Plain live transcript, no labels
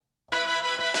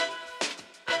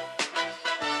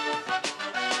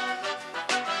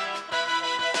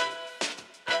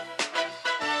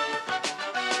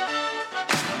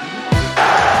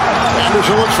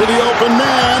to look for the open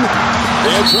man.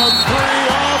 It's a three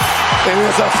off. And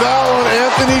it's a foul on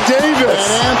Anthony Davis.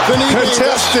 And Anthony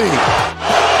contesting.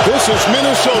 Davis. This is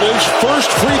Minnesota's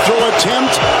first free throw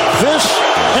attempt this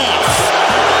half.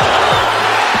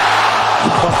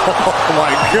 Oh,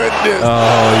 my goodness.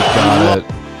 Oh, he got it.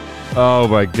 Oh,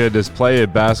 my goodness. Play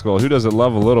in basketball. Who doesn't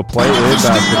love a little play in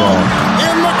basketball?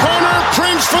 In the corner.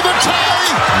 Prince for the tie.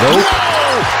 Nope.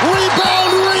 No.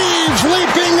 Rebound Reeves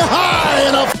leaping high.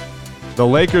 And the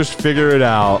Lakers figure it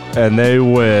out, and they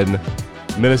win.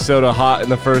 Minnesota hot in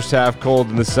the first half, cold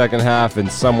in the second half, and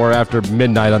somewhere after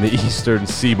midnight on the eastern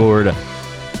seaboard,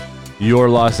 your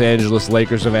Los Angeles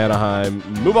Lakers of Anaheim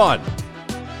move on.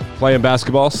 Playing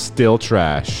basketball, still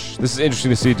trash. This is interesting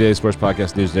to see. Today's Sports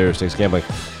Podcast News Narrative Stakes Gambling.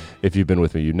 If you've been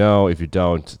with me, you know. If you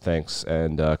don't, thanks.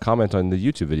 And comment on the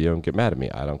YouTube video and get mad at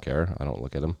me. I don't care. I don't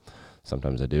look at them.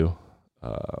 Sometimes I do.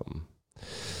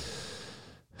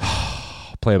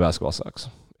 Playing basketball sucks.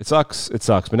 It sucks. It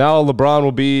sucks. But now LeBron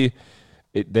will be...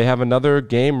 they have another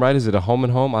game, right? Is it a home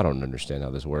and home? I don't understand how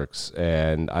this works.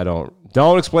 And I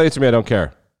don't explain it to me. I don't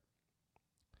care.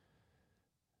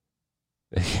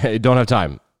 I don't have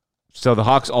time. So the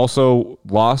Hawks also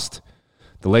lost.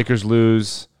 The Lakers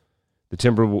lose. The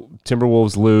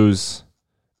Timberwolves lose.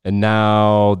 And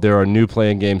now there are new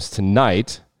playing games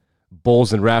tonight.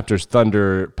 Bulls and Raptors,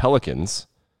 Thunder, Pelicans.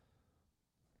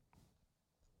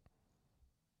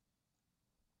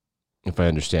 If I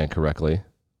understand correctly.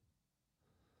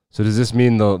 So does this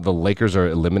mean the Lakers are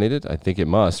eliminated? I think it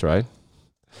must, right?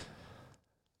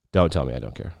 Don't tell me I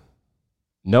don't care.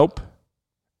 Nope.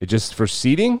 It just for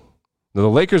seeding? No, the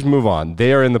Lakers move on.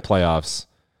 They are in the playoffs.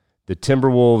 The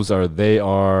Timberwolves are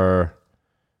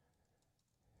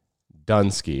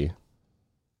Dunsky.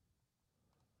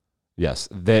 Yes,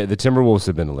 the Timberwolves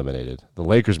have been eliminated. The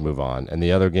Lakers move on. And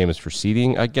the other game is for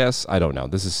seeding, I guess. I don't know.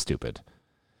 This is stupid.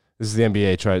 This is the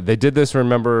NBA. They did this,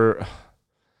 remember...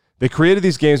 They created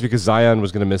these games because Zion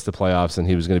was going to miss the playoffs and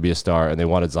he was going to be a star, and they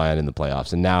wanted Zion in the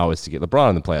playoffs. And now it's to get LeBron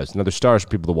in the playoffs. Another stars for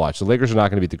people to watch. The Lakers are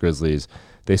not going to beat the Grizzlies.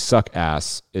 They suck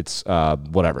ass. It's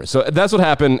whatever. So that's what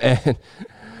happened, and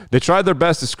they tried their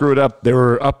best to screw it up. They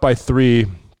were up by 3.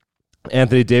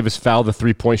 Anthony Davis fouled the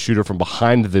three-point shooter from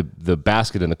behind the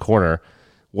basket in the corner.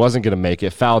 Wasn't going to make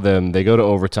it. Fouled them. They go to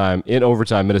overtime. In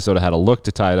overtime, Minnesota had a look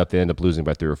to tie it up. They end up losing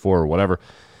by 3 or 4 or whatever.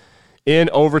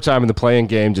 In overtime in the play-in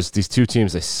game, just these two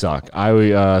teams, they suck. I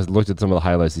looked at some of the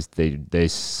highlights. They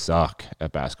suck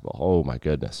at basketball. Oh, my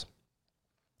goodness.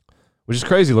 Which is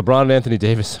crazy. LeBron and Anthony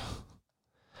Davis.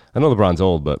 I know LeBron's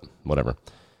old, but whatever.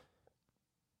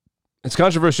 It's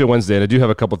Controversial Wednesday, and I do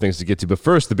have a couple things to get to. But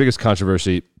first, the biggest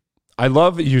controversy. I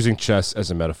love using chess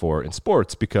as a metaphor in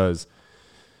sports because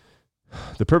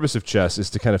the purpose of chess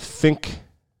is to kind of think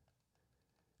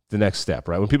the next step,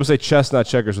 right? When people say chess, not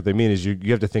checkers, what they mean is you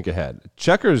have to think ahead.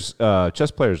 Chess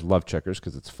players love checkers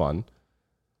because it's fun.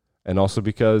 And also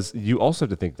because you also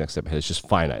have to think next step ahead. It's just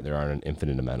finite. There aren't an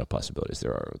infinite amount of possibilities.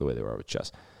 There are the way there are with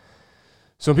chess.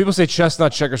 So when people say chess,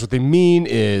 not checkers, what they mean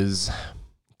is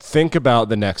think about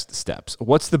the next steps.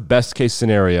 What's the best case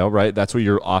scenario, right? That's what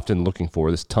you're often looking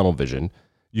for, this tunnel vision.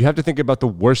 You have to think about the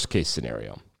worst case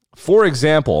scenario. For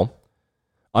example,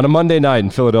 on a Monday night in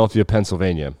Philadelphia,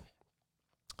 Pennsylvania,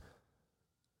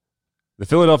 the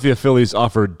Philadelphia Phillies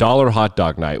offered $1 hot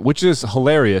dog night, which is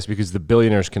hilarious because the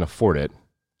billionaires can afford it.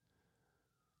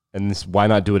 And why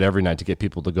not do it every night to get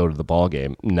people to go to the ball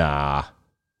game? Nah,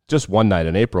 just one night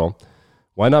in April.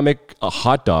 Why not make a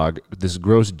hot dog, this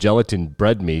gross gelatin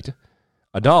bread meat,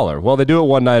 $1? Well, they do it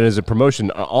one night as a promotion.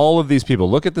 All of these people,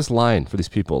 look at this line for these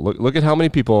people. Look at how many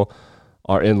people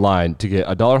are in line to get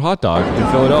 $1 hot dog in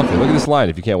Philadelphia. Look at this line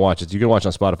if you can't watch it. You can watch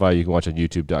on Spotify. You can watch on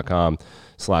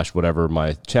youtube.com/whatever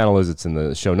my channel is. It's in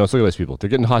the show notes. Look at these people.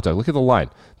 They're getting a hot dog. Look at the line.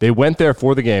 They went there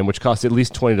for the game, which cost at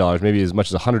least $20, maybe as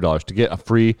much as $100 to get a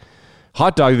free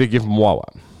hot dog they give from Wawa.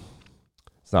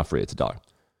 It's not free. It's $1.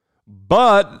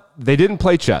 But they didn't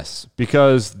play chess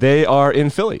because they are in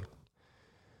Philly.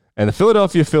 And the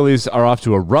Philadelphia Phillies are off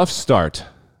to a rough start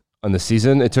on the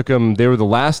season. It took them, they were the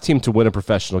last team to win a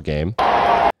professional game.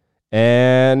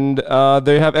 And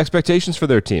they have expectations for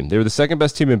their team. They were the second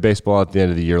best team in baseball at the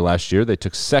end of the year last year. They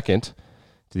took second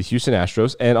to the Houston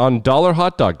Astros. And on $1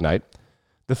 hot dog night,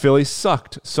 the Phillies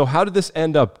sucked. So how did this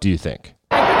end up, do you think?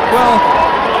 Well,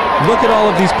 look at all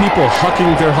of these people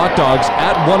hucking their hot dogs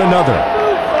at one another.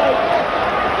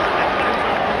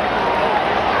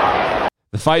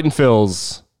 The Fightin'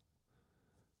 Phils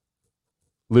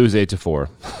lose 8-4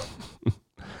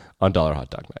 on $1 hot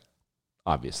dog night,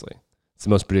 obviously. It's the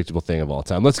most predictable thing of all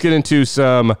time. Let's get into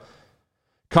some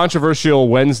Controversial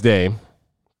Wednesday.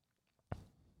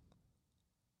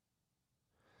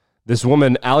 This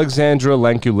woman, Alexandra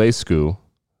Lanculescu,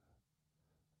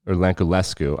 or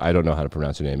Lanculescu, I don't know how to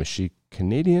pronounce her name. Is she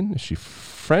Canadian? Is she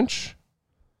French?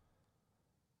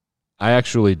 I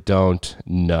actually don't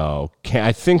know.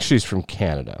 I think she's from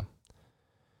Canada.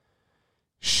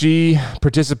 She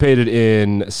participated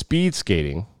in speed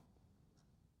skating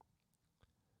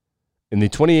in the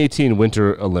 2018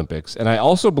 Winter Olympics. And I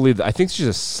also believe I think she's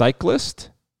a cyclist.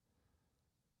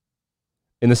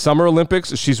 In the Summer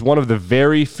Olympics, she's one of the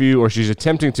very few, or she's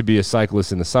attempting to be a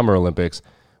cyclist in the Summer Olympics.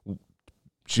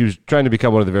 She was trying to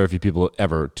become one of the very few people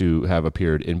ever to have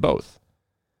appeared in both.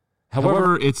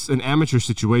 However, it's an amateur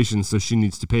situation, so she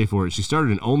needs to pay for it. She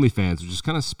started an OnlyFans, which just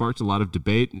kind of sparked a lot of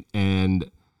debate,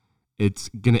 and it's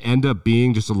going to end up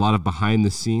being just a lot of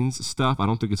behind-the-scenes stuff. I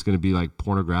don't think it's going to be like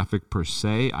pornographic per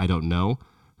se. I don't know.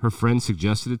 Her friend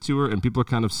suggested it to her, and people are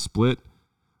kind of split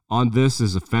on this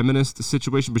as a feminist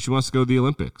situation, but she wants to go to the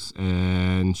Olympics,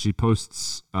 and she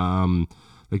posts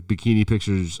like bikini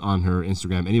pictures on her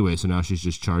Instagram anyway, so now she's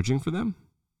just charging for them.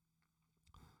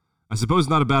 I suppose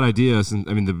not a bad idea. Since,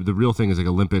 I mean, the real thing is like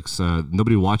Olympics.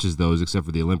 Nobody watches those except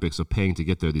for the Olympics, so paying to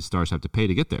get there. These stars have to pay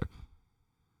to get there.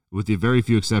 With the very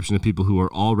few exception of people who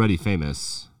are already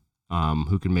famous,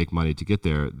 who can make money to get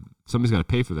there, somebody's got to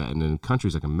pay for that. And in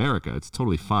countries like America, it's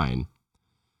totally fine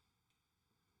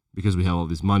because we have all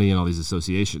this money and all these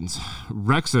associations.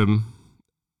 Wrexham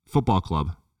Football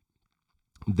Club,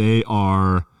 they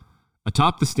are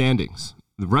atop the standings.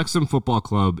 The Wrexham Football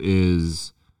Club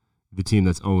is the team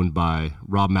that's owned by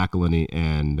Rob McElhenney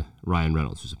and Ryan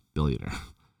Reynolds, who's a billionaire,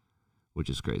 which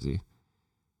is crazy.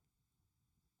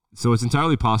 So it's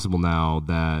entirely possible now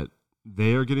that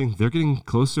they're getting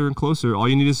closer and closer. All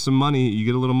you need is some money. You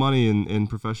get a little money in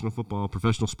professional football,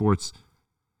 professional sports,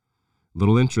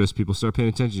 little interest. People start paying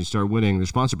attention. You start winning. They're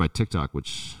sponsored by TikTok,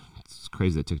 which it's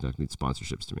crazy that TikTok needs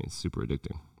sponsorships to me. It's super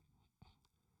addicting.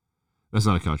 That's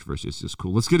not a controversy. It's just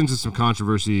cool. Let's get into some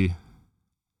controversy.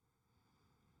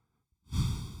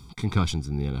 Concussions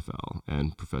in the NFL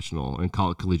and professional and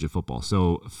collegiate football.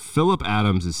 So Philip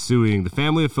Adams is suing, the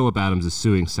family of Philip Adams is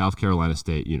suing South Carolina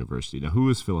State University. Now, who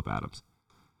is Philip Adams?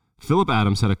 Philip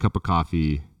Adams had a cup of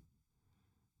coffee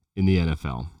in the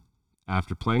NFL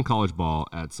after playing college ball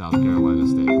at South Carolina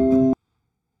State.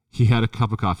 He had a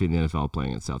cup of coffee in the NFL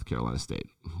playing at South Carolina State,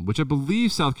 which I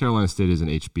believe South Carolina State is an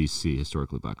HBC,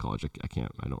 historically black college. I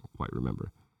don't quite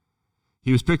remember.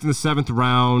 He was picked in the 7th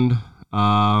round.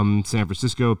 San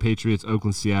Francisco, Patriots,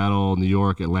 Oakland, Seattle, New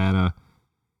York, Atlanta.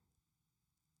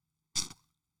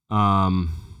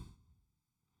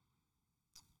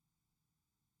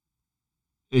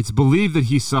 It's believed that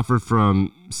he suffered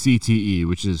from CTE,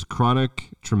 which is chronic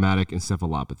traumatic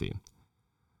encephalopathy.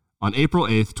 On April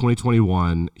 8th,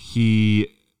 2021, he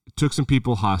took some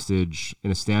people hostage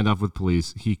in a standoff with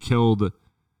police. He killed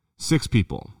 6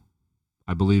 people,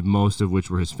 I believe most of which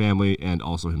were his family and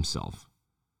also himself.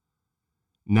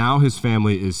 Now his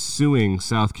family is suing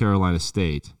South Carolina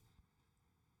State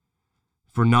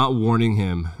for not warning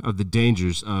him of the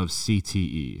dangers of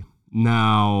CTE.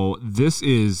 Now, this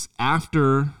is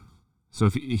after, so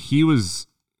if he was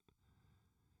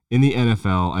in the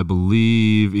NFL, I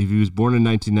believe, if he was born in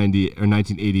 1990 or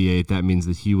 1988, that means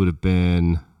that he would have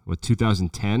been,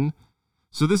 2010?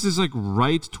 So this is like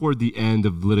right toward the end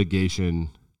of litigation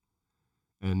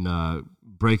and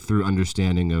breakthrough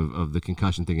understanding of the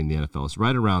concussion thing in the NFL. It's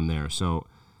right around there. So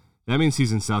that means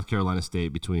he's in South Carolina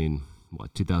State between,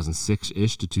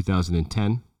 2006-ish to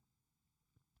 2010.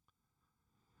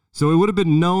 So it would have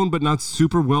been known but not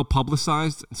super well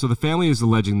publicized. So the family is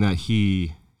alleging that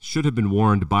he should have been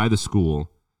warned by the school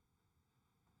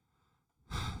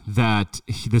that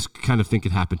this kind of thing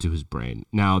could happen to his brain.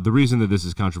 Now, the reason that this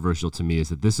is controversial to me is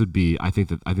that this would be, I think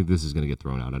this is going to get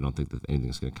thrown out. I don't think that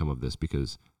anything's going to come of this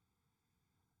because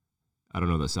I don't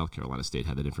know that South Carolina State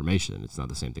had that information. It's not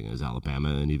the same thing as Alabama,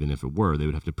 and even if it were, they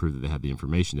would have to prove that they had the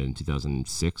information. And in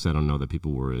 2006, I don't know that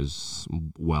people were as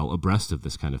well abreast of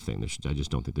this kind of thing. I just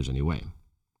don't think there's any way.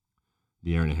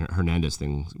 The Aaron Hernandez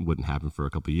thing wouldn't happen for a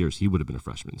couple of years. He would have been a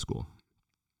freshman in school.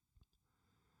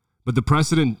 But the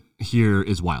precedent here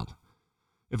is wild.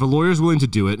 If a lawyer is willing to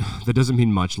do it, that doesn't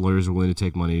mean much. Lawyers are willing to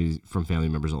take money from family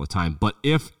members all the time. But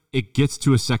if it gets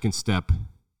to a second step,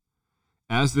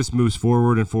 as this moves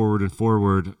forward and forward and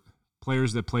forward,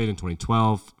 players that played in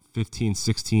 2012, 15,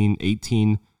 16,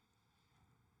 18,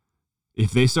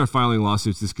 if they start filing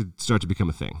lawsuits, this could start to become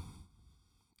a thing.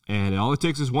 And all it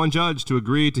takes is one judge to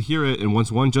agree to hear it. And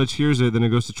once one judge hears it, then it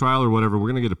goes to trial or whatever. We're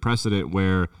going to get a precedent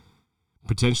where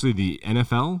potentially the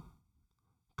NFL,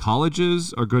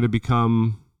 colleges are going to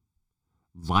become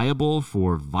liable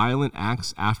for violent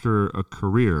acts after a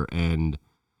career. And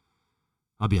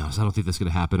I'll be honest, I don't think that's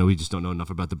going to happen. We just don't know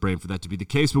enough about the brain for that to be the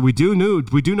case. But we do know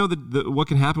what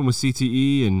can happen with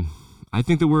CTE, and I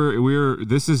think that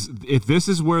if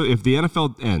the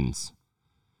NFL ends,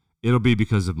 it'll be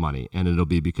because of money, and it'll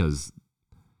be because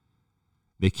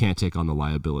they can't take on the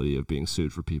liability of being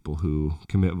sued for people who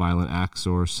commit violent acts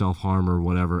or self-harm or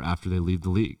whatever after they leave the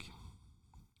league.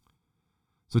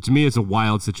 So to me, it's a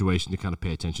wild situation to kind of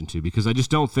pay attention to, because I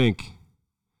just don't think.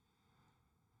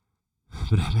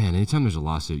 But man, anytime there's a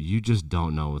lawsuit, you just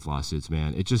don't know with lawsuits,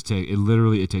 man. It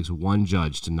takes one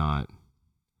judge to not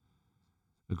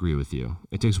agree with you.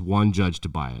 It takes one judge to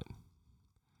buy it.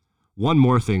 One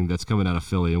more thing that's coming out of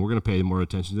Philly, and we're going to pay more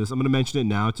attention to this. I'm going to mention it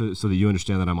now so that you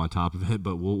understand that I'm on top of it,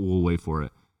 but we'll wait for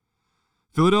it.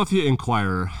 Philadelphia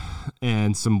Inquirer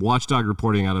and some watchdog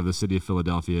reporting out of the city of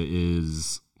Philadelphia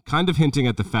is kind of hinting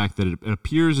at the fact that it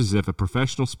appears as if a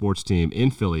professional sports team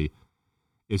in Philly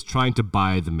is trying to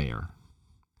buy the mayor.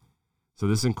 So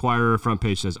this Inquirer front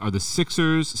page says, are the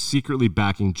Sixers secretly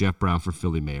backing Jeff Brown for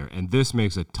Philly mayor? And this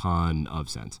makes a ton of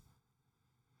sense.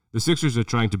 The Sixers are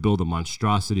trying to build a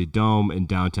monstrosity dome in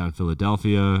downtown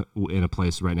Philadelphia in a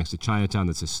place right next to Chinatown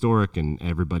that's historic, and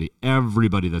everybody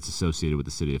that's associated with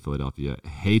the city of Philadelphia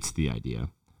hates the idea.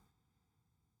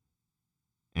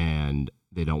 And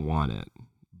they don't want it.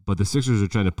 But the Sixers are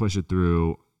trying to push it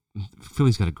through.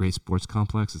 Philly's got a great sports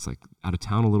complex. It's like out of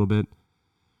town a little bit.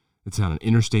 It's on an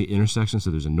interstate intersection,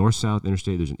 so there's a north-south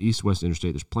interstate, there's an east-west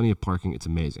interstate, there's plenty of parking. It's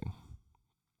amazing.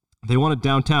 They want it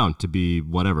downtown to be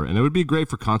whatever, and it would be great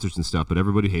for concerts and stuff, but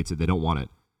everybody hates it. They don't want it.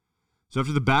 So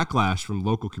after the backlash from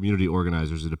local community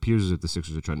organizers, it appears as if the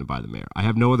Sixers are trying to buy the mayor. I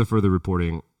have no other further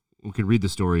reporting. We can read the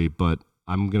story, but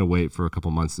I'm going to wait for a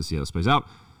couple months to see how this plays out.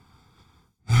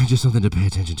 Just something to pay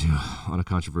attention to on a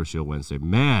controversial Wednesday.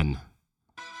 Man,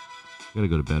 got to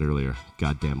go to bed earlier.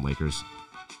 Goddamn Lakers.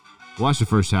 Watch the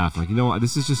first half. Like, you know what?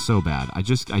 This is just so bad. I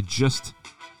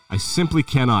simply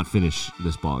cannot finish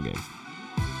this ball game.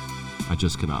 I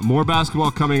just cannot. More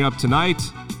basketball coming up tonight.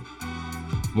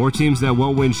 More teams that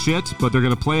won't win shit, but they're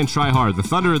going to play and try hard. The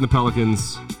Thunder and the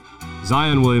Pelicans.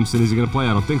 Zion Williamson, is he going to play?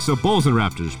 I don't think so. Bulls and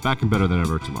Raptors. Back and better than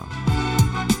ever tomorrow.